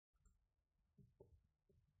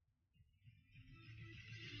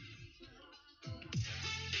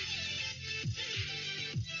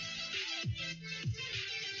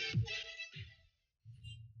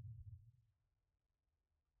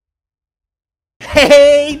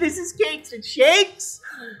Hey, this is Cakes and Shakes,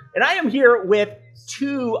 and I am here with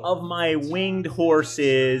two of my winged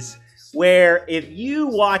horses, where if you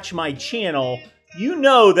watch my channel, you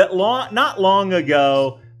know that not long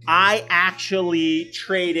ago, I actually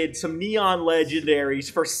traded some Neon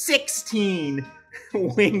Legendaries for 16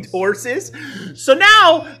 winged horses. So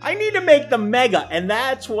now I need to make them mega, and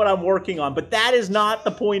that's what I'm working on. But that is not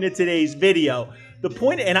the point of today's video. The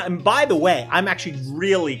point, and by the way, I'm actually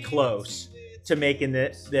really close to making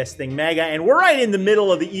this thing mega, and we're right in the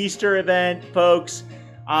middle of the Easter event, folks.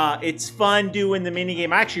 It's fun doing the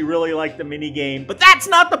minigame. I actually really like the minigame, but that's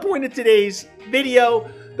not the point of today's video.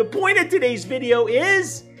 The point of today's video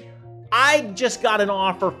is I just got an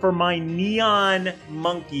offer for my Neon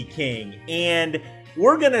Monkey King, and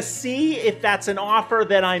we're gonna see if that's an offer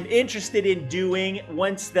that I'm interested in doing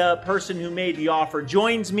once the person who made the offer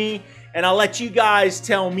joins me, and I'll let you guys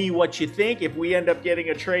tell me what you think. If we end up getting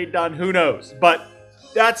a trade done, who knows? But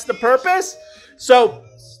that's the purpose. So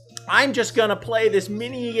I'm just gonna play this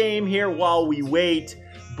mini game here while we wait,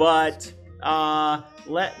 but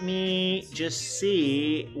let me just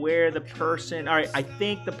see where the person... All right, I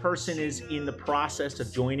think the person is in the process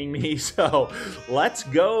of joining me, so let's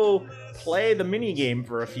go play the mini game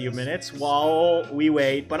for a few minutes while we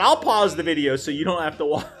wait. But I'll pause the video so you don't have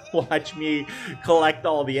to watch me collect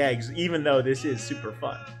all the eggs, even though this is super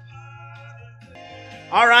fun.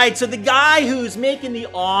 All right, so the guy who's making the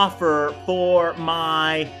offer for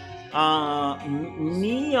my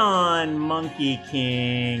Neon Monkey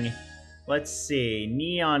King... Let's see,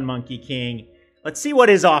 Neon Monkey King. Let's see what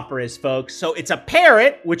his offer is, folks. So it's a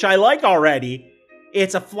parrot, which I like already.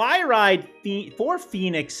 It's a fly ride, 4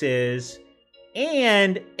 phoenixes,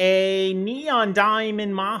 and a neon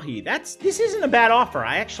diamond mahi. This isn't a bad offer.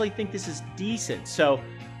 I actually think this is decent. So,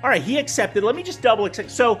 all right, he accepted. Let me just double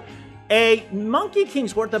accept. So a Monkey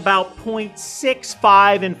King's worth about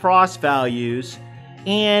 0.65 in frost values,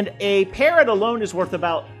 and a parrot alone is worth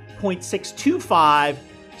about 0.625.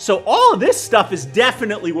 So all of this stuff is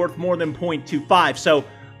definitely worth more than 0.25. So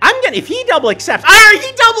I'm gonna, if he double accepts, all right,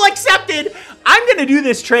 he double accepted. I'm gonna do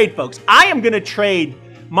this trade, folks. I am gonna trade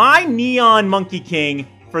my Neon Monkey King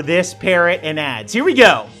for this Parrot and Adds. Here we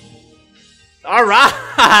go. All right,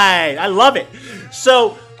 I love it.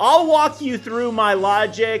 So I'll walk you through my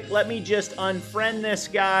logic. Let me just unfriend this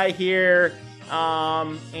guy here.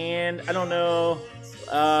 And I don't know,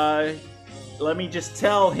 let me just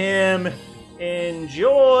tell him,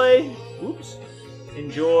 enjoy. Oops.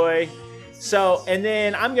 Enjoy. So, and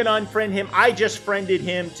then I'm going to unfriend him. I just friended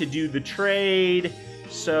him to do the trade.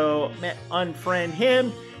 So, unfriend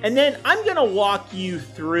him. And then I'm going to walk you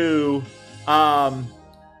through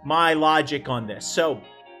my logic on this. So,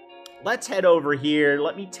 let's head over here.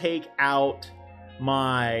 Let me take out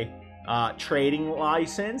my trading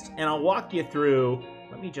license, and I'll walk you through.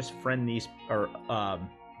 Let me just friend these, or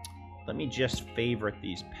let me just favorite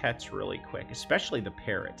these pets really quick, especially the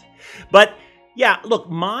parrot. But yeah, look,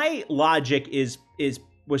 my logic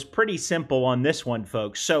was pretty simple on this one,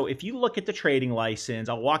 folks. So if you look at the trading license,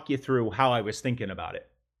 I'll walk you through how I was thinking about it.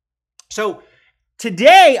 So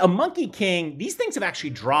today, a Monkey King, these things have actually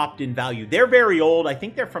dropped in value. They're very old. I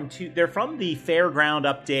think they're from the Fairground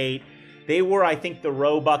update. They were, I think, the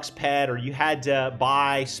Robux pet, or you had to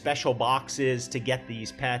buy special boxes to get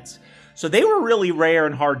these pets. So they were really rare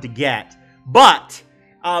and hard to get, but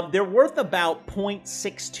they're worth about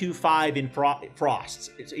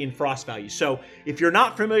 0.625 in frost value. So if you're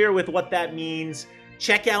not familiar with what that means,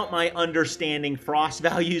 check out my Understanding Frost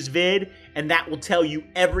Values vid, and that will tell you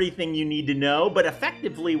everything you need to know. But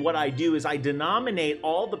effectively what I do is I denominate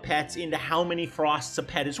all the pets into how many frosts a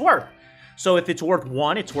pet is worth. So if it's worth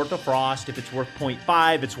 1, it's worth a frost. If it's worth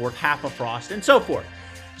 0.5, it's worth half a frost, and so forth.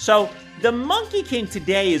 So the Monkey King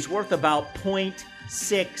today is worth about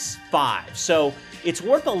 0.65. So it's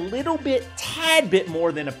worth a tad bit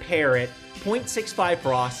more than a parrot, 0.65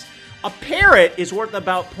 frost. A parrot is worth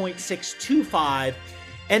about 0.625.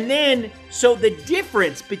 And then, so the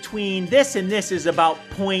difference between this and this is about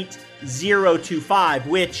 0.025,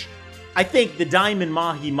 which I think the Diamond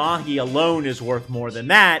Mahi alone is worth more than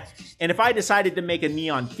that. And if I decided to make a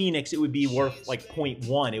Neon Phoenix, it would be worth like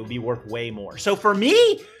 0.1. It would be worth way more. So for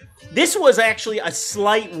me, this was actually a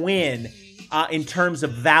slight win in terms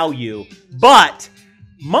of value. But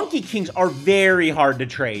Monkey Kings are very hard to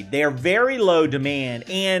trade. They are very low demand.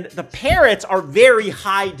 And the parrots are very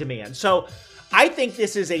high demand. So I think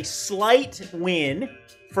this is a slight win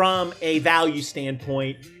from a value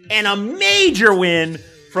standpoint, and a major win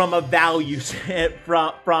from a value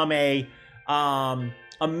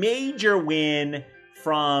major win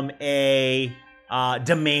from a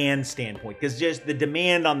demand standpoint, because just the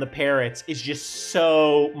demand on the parrots is just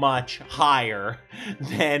so much higher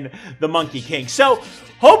than the Monkey King. So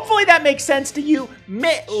hopefully that makes sense to you.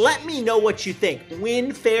 Let me know what you think.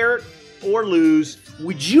 Win, fair, or lose,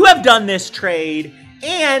 would you have done this trade?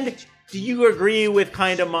 And do you agree with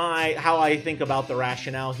kind of how I think about the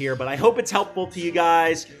rationale here? But I hope it's helpful to you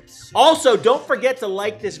guys. Also, don't forget to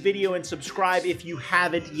like this video and subscribe if you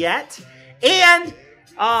haven't yet. And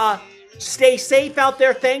stay safe out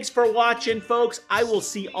there. Thanks for watching, folks. I will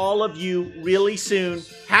see all of you really soon.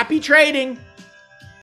 Happy trading!